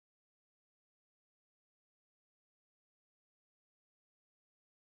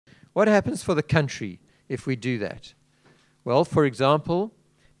What happens for the country if we do that? Well, for example,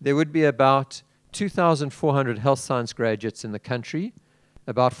 there would be about 2,400 health science graduates in the country.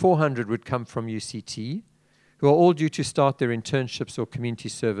 About 400 would come from UCT, who are all due to start their internships or community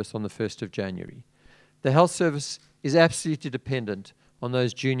service on the 1st of January. The health service is absolutely dependent on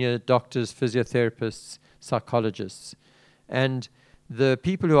those junior doctors, physiotherapists, psychologists. And the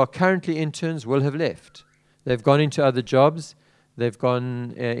people who are currently interns will have left. They've gone into other jobs, they've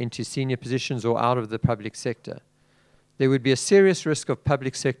gone into senior positions or out of the public sector. There would be a serious risk of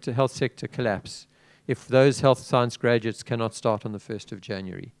public sector, health sector collapse if those health science graduates cannot start on the 1st of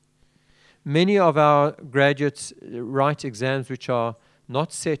January. Many of our graduates write exams which are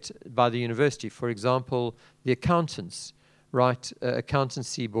not set by the university. For example, the accountants write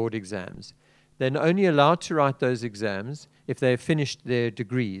accountancy board exams. They're only allowed to write those exams if they have finished their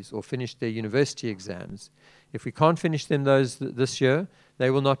degrees or finished their university exams. If we can't finish them this year, they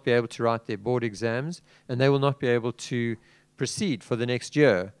will not be able to write their board exams, and they will not be able to proceed for the next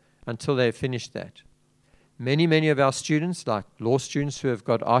year until they have finished that. Many of our students, like law students who have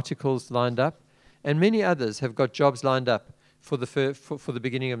got articles lined up, and many others have got jobs lined up for the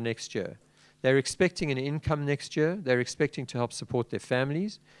beginning of next year. They're expecting an income next year. They're expecting to help support their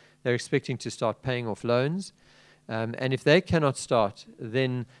families. They're expecting to start paying off loans. And if they cannot start,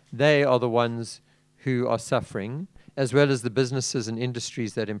 then they are the ones who are suffering, as well as the businesses and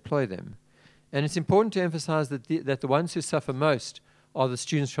industries that employ them. And it's important to emphasize that the ones who suffer most are the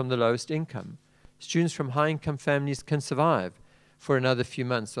students from the lowest income. Students from high-income families can survive for another few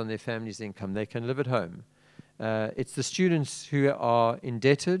months on their family's income. They can live at home. It's the students who are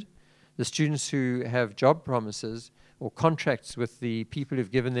indebted, the students who have job promises or contracts with the people who've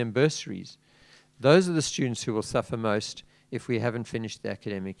given them bursaries. Those are the students who will suffer most if we haven't finished the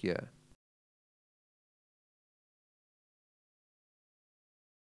academic year.